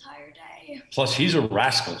whole entire day. Plus, he's a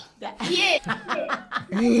rascal. He is.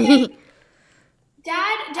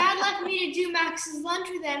 Dad left me to do Max's lunch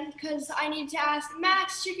with him because I need to ask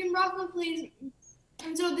Max, chicken broccoli, please.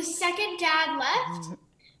 And so the second Dad left,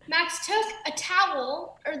 Max took a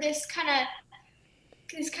towel or this kind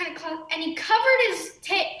of cloth, and he covered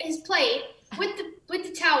his plate with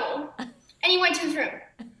the towel, and he went to his room.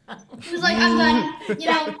 He was like, "I'm done. You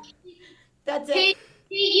know, That's it. Hey,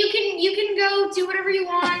 you can go do whatever you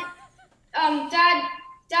want.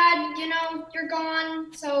 Dad, you know, you're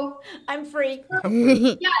gone, so I'm free. yeah,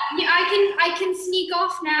 I can sneak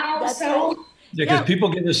off now." That's so right. Yeah,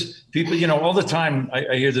 because people, you know, all the time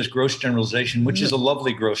I hear this gross generalization, which is a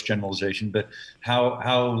lovely gross generalization, but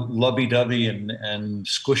how lovey-dovey and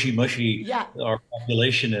squishy-mushy Yeah. our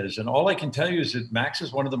population is. And all I can tell you is that Max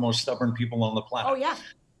is one of the most stubborn people on the planet. Oh, yeah.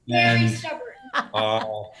 very And stubborn.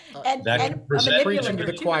 And That a present- Preaching to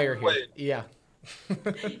manipulator. the choir here. Yeah.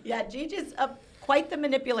 Yeah, Gigi's quite the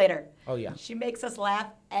manipulator. Oh, yeah. She makes us laugh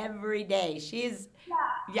every day. She's,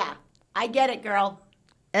 yeah, I get it, girl.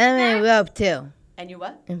 I'm in rope too. And you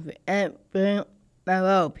what? And my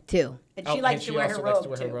rope too. And she likes to wear her robe, likes to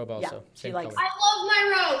wear too. her robe also. Yeah, she Same likes. color. I love my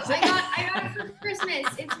robe. I got it for Christmas.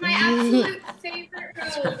 It's my absolute favorite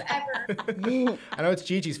robe ever. I know it's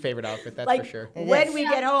Gigi's favorite outfit, that's Like for sure. when we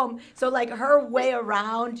get home, so like her way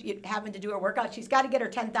around having to do her workout, she's got to get her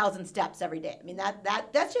 10,000 steps every day. I mean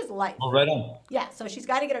that's just life. Oh, right on. Yeah, so she's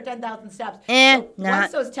got to get her 10,000 steps. And So not-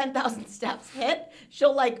 once those 10,000 steps hit,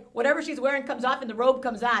 she'll like whatever she's wearing comes off and the robe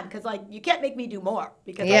comes on because like you can't make me do more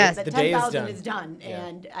because Yes. the The day is 10,000 done. is done Yeah.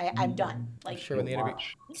 and I'm done. Like Sure, when the interview.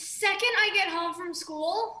 Second I get home from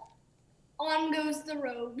school, on goes the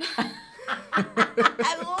robe.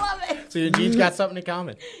 I love it. So you and Gigi got something in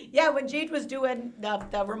common. Yeah, when Jeet was doing the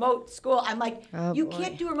remote school, I'm like, Oh, you boy.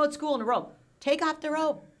 can't do remote school in a robe. Take off the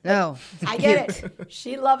robe. No. I get it.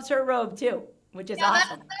 She loves her robe too, which is Yeah,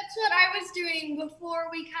 awesome. that's what I was doing before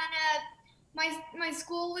we kind of my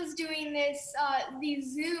school was doing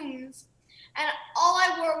these Zooms, and all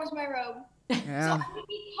I wore was my robe. So Yeah. I could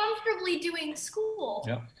be comfortably doing school.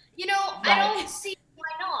 Yeah. You know, Right. I don't see why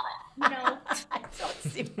not. You know, I don't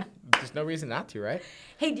see. There's no reason not to, right?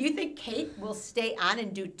 Hey, do you think Kate will stay on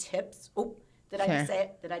and do tips? Oh, did I just Sure. say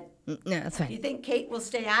it? Did I? No, that's Do you fine. think Kate will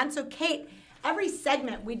stay on? So Kate, every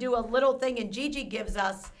segment we do a little thing, and Gigi gives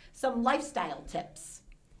us some lifestyle tips.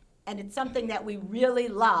 And it's something that we really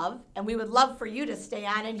love, and we would love for you to stay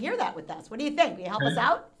on and hear that with us. What do you think? Will you help us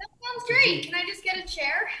out? that sounds great. Can I just get a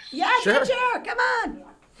chair? Yeah, Sure. get a chair. Come on.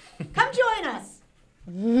 Come join us.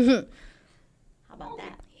 How about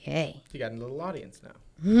that? Yay. You got a little audience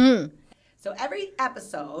now. So every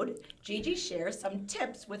episode, Gigi shares some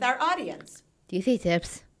tips with our audience. Do you say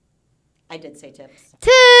tips? I did say tips.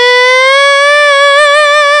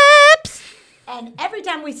 Tips! And every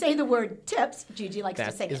time we say the word tips, Gigi likes to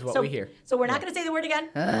That sing is it. what so, we hear. So we're not going to say the word again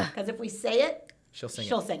because if we say it, She'll sing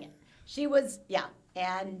she'll it. sing it. She was, yeah.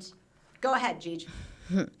 And go ahead, Gigi.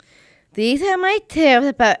 These are my tips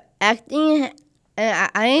about acting. I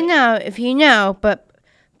don't know if you know, but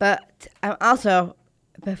I'm also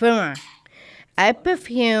a performer. I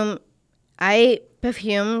performed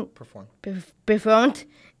Perform. performed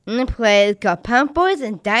in a play called Pump Boys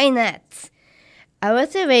and Dinettes. I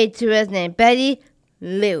was a waitress named Betty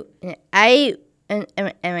Lou, and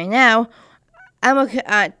right now I'm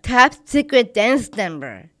a top secret dance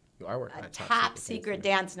number. You are working on A a top secret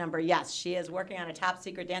dance number. Yes, she is working on a top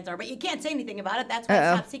secret dance number, but you can't say anything about it. That's why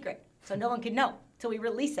it's top secret. So no one can know till we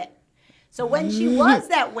release it. So when she was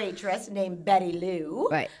that waitress named Betty Lou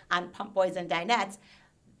Right. on Pump Boys and Dinettes,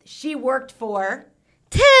 she worked for,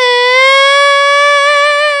 Tips!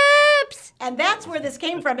 and that's where this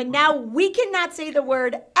came from. And now we cannot say the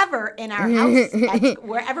word ever in our house,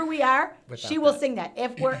 wherever we are. Without She will that. sing that.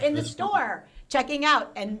 If we're in the store checking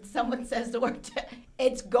out and someone says the word,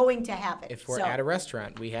 it's going to happen. If we're So- at a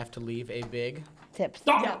restaurant, we have to leave a big. Tips.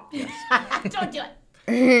 Yeah. Don't do it.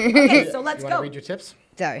 Okay, so let's You want to go. read your tips?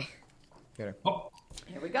 Sorry. Here. Oh,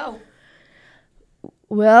 Here we go.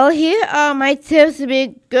 Well, here are my tips to be a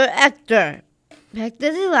good actor.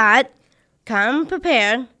 Practice a lot, come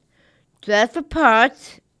prepared, dress for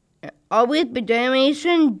parts, and always be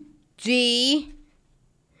generation G.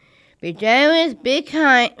 Be generous, be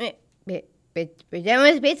kind, be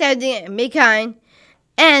generous, be something, and be kind,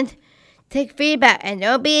 and take feedback, and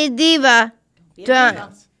don't be a diva. Be a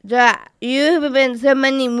Done. diva. You have been in so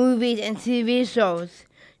many movies and TV shows.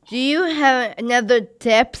 Do you have another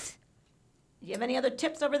tips? Do you have any other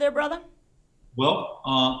tips over there, brother? well,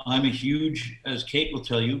 I'm a huge, as Kate will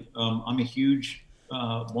tell you, I'm a huge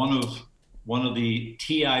one of the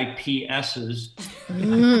TIPSs.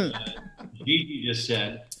 Gigi just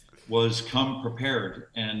said was come prepared,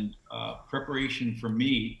 and preparation for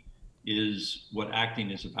me is what acting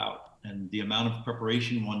is about, and the amount of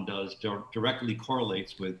preparation one does directly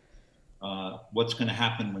correlates with what's going to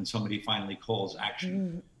happen when somebody finally calls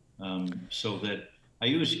action. So that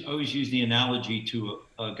I always use the analogy to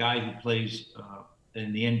a guy who plays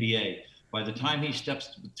in the NBA. By the time he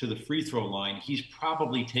steps to the free throw line, he's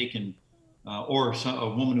probably taken, or a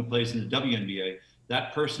woman who plays in the WNBA,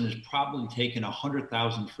 that person has probably taken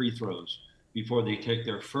 100,000 free throws before they take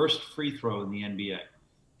their first free throw in the NBA.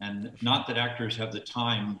 And not that actors have the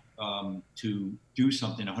time to do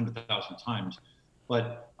something 100,000 times,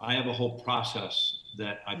 but I have a whole process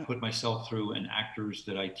that I put myself through and actors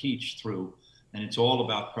that I teach through, and it's all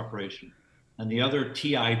about preparation. And the other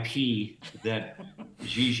TIP that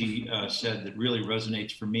Gigi said that really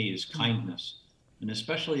resonates for me is kindness, and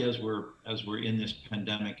especially as we're in this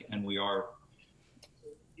pandemic and we are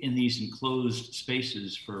in these enclosed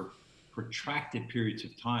spaces for protracted periods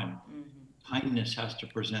of time. Kindness has to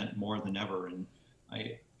present more than ever, and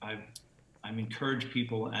I'm encourage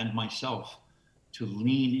people and myself to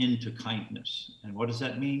lean into kindness. And what does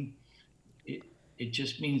that mean? it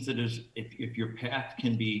just means that if your path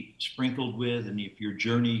can be sprinkled with, and if your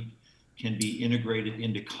journey can be integrated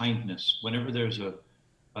into kindness, whenever there's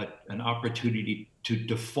an opportunity to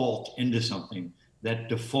default into something, that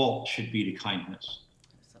default should be to kindness.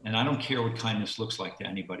 And I don't care what kindness looks like to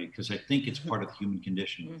anybody, because I think it's part of the human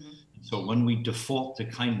condition. So when we default to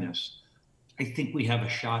kindness, I think we have a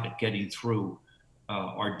shot at getting through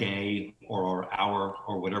our day or our hour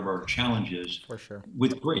or whatever our challenge is, For sure.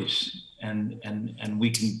 with grace. And we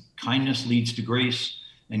can, kindness leads to grace,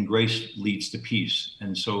 and grace leads to peace.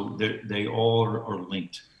 And so they all are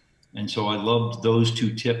linked. And so I loved those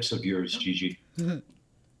 2 tips of yours, Gigi. Oh,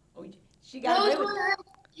 she got Those away with were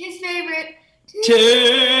his favorite. Tips!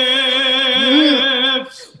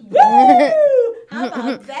 Woo! How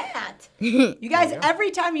about that? You guys,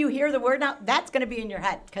 every time you hear the word now, that's going to be in your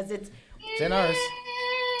head, because it's in ours.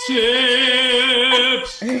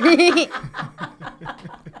 Tips!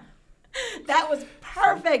 That was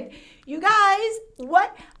perfect. You guys,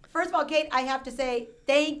 what? First of all, Kate, I have to say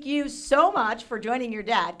thank you so much for joining your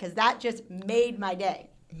dad, because that just made my day.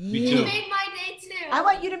 Me You too. made my day too. I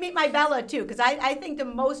want you to meet my Bella, too, because I think the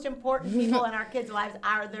most important people in our kids' lives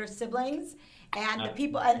are their siblings and the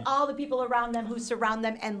people and all the people around them who surround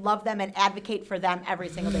them and love them and advocate for them every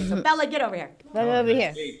single day. So, Bella, get over here. Right over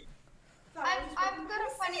here. I've got a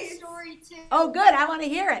funny story too. Oh, good. I want to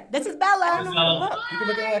hear it. This is Bella. You can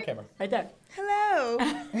look at that camera. Right there. Hello.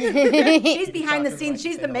 She's behind the scenes.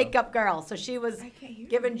 She's the makeup girl. So she was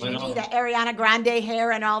giving Gigi the Ariana Grande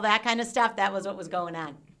hair and all that kind of stuff. That was what was going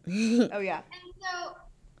on. Oh yeah. And so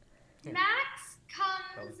Max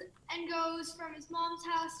comes and goes from his mom's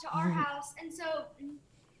house to our house, and so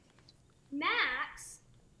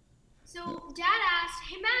Dad asked,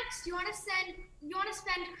 "Hey Max, do you want to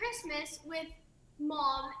spend Christmas with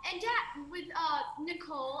Mom and Dad, with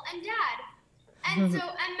Nicole and Dad?" And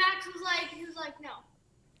Max was like, "No."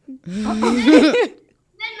 And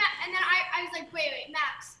then I was like, wait,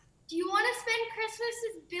 Max, do you want to spend Christmas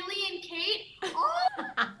with Billy and Kate?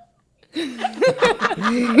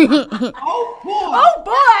 Oh,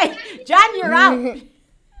 boy. John, you're out.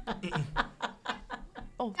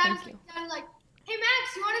 Oh, Dad thank you. was like, "Hey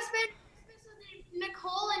Max, you want to spend Christmas with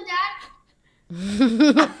Nicole and Dad?"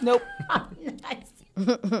 Nope. Nice.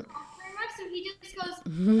 Very much. So he just goes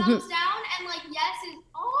thumbs down, and yes is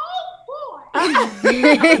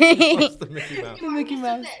That's the Mickey Mouse. Mickey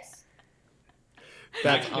Mouse. This.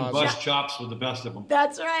 That's And awesome. bust chops with the best of them.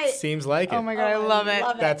 That's right. Seems like it. Oh my god, I love it.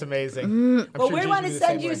 That's amazing. I'm Well, sure we Gigi want to would do the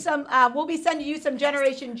send same you way. some, we'll be sending you some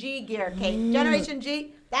Generation G gear, Kate. Generation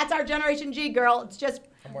G, that's our Generation G, girl. It's just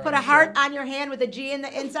put a heart on your hand with a G in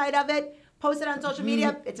the inside of it. Post it on social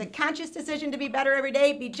media. It's a conscious decision to be better every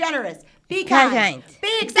day. Be generous. Be kind. Kind.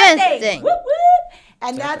 Be accepting. Accepting. Whoop, whoop.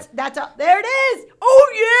 And that's all. There it is.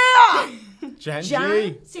 Oh, yeah. Gen John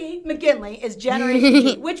G. C. McGinley is Generation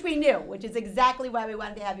G, which we knew, which is exactly why we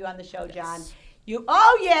wanted to have you on the show, John.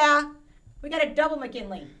 Oh, yeah. We got a double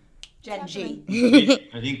McGinley. Gen G.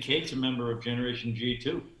 I think Kate's a member of Generation G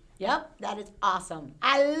too. Yep, that is awesome.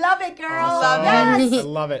 I love it, girl. Awesome. Yes. I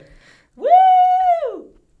love it. Woo!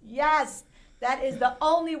 Yes. That is the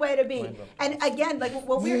only way to be. And again,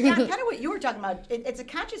 what we were kind of what you were talking about, it's a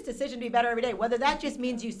conscious decision to be better every day. Whether that just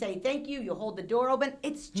means you say thank you, you hold the door open,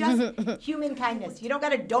 it's just human kindness. You don't got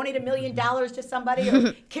to donate $1 million to somebody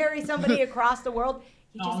or carry somebody across the world.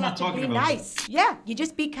 You No, just I'm have not to talking be about nice. Yeah, you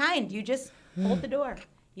just be kind. You just hold the door.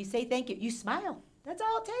 You say thank you. You smile. That's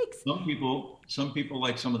all it takes. Some people,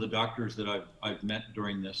 like some of the doctors that I've met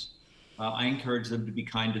during this, I encourage them to be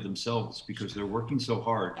kind to themselves, because they're working so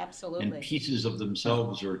hard. Absolutely. And pieces of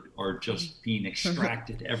themselves are just being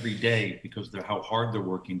extracted every day because they're how hard they're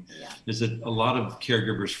working. Yeah. Is that a lot of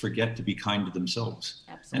caregivers forget to be kind to themselves.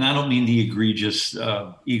 Absolutely. And I don't mean the egregious,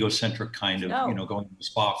 egocentric kind of, No. going to the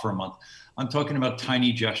spa for a month. I'm talking about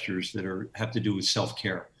tiny gestures that have to do with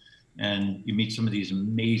self-care. And you meet some of these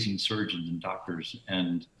amazing surgeons and doctors,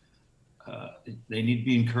 and they need to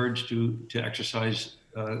be encouraged to exercise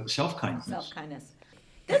self-kindness. Self-kindness.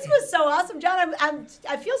 This was so awesome, John.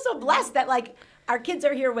 I feel so blessed that our kids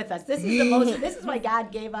are here with us. This is the most. This is why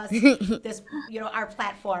God gave us this. Our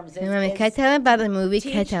platforms. Mommy, can I tell him about the movie?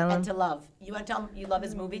 Can I Teach tell him? and to love. You want to tell him you love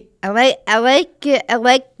his movie? I like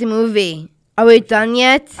the movie. Are we done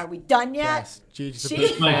yet? Are we done yet? Yes. Gigi's She- a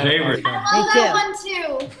big It's my fan of favorite. Polygon. I love Me that one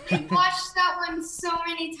too. We've watched that one so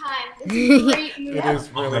many times. It's a great movie. It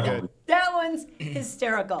is really good. That one's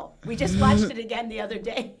hysterical. We just watched it again the other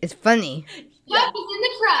day. It's funny. Chuck is in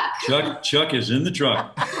the truck. Chuck is in the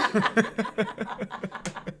truck.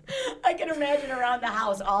 I can imagine around the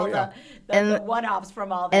house all yeah. the one-offs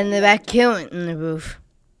from all that. And the raccoon in the roof.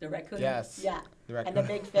 The raccoon. Yes. Yeah. And the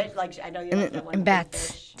big fish, like I know you like that one. And the big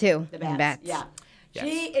bats, fish. too. The And bats, bats. yeah. Yes.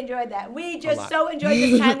 She enjoyed that. We A just lot. so enjoyed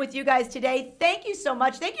this time with you guys today. Thank you so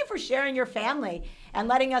much. Thank you for sharing your family and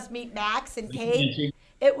letting us meet Max and Kate. Nancy.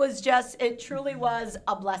 It truly was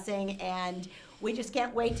a blessing, and we just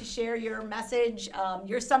can't wait to share your message.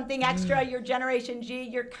 You're something extra, your Generation G,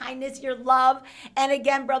 your kindness, your love. And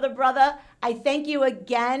again, brother, I thank you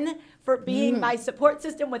again for being my support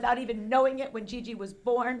system without even knowing it when Gigi was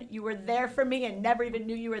born. You were there for me and never even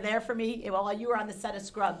knew you were there for me while you were on the set of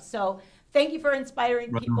Scrubs. So thank you for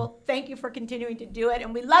inspiring people. Thank you for continuing to do it.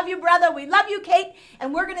 And we love you, brother. We love you, Kate.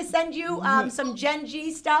 And we're going to send you some Gen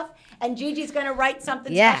G stuff. And Gigi's going to write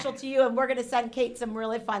something special to you. And we're going to send Kate some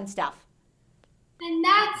really fun stuff. And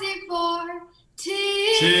that's it for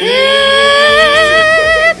Cheers.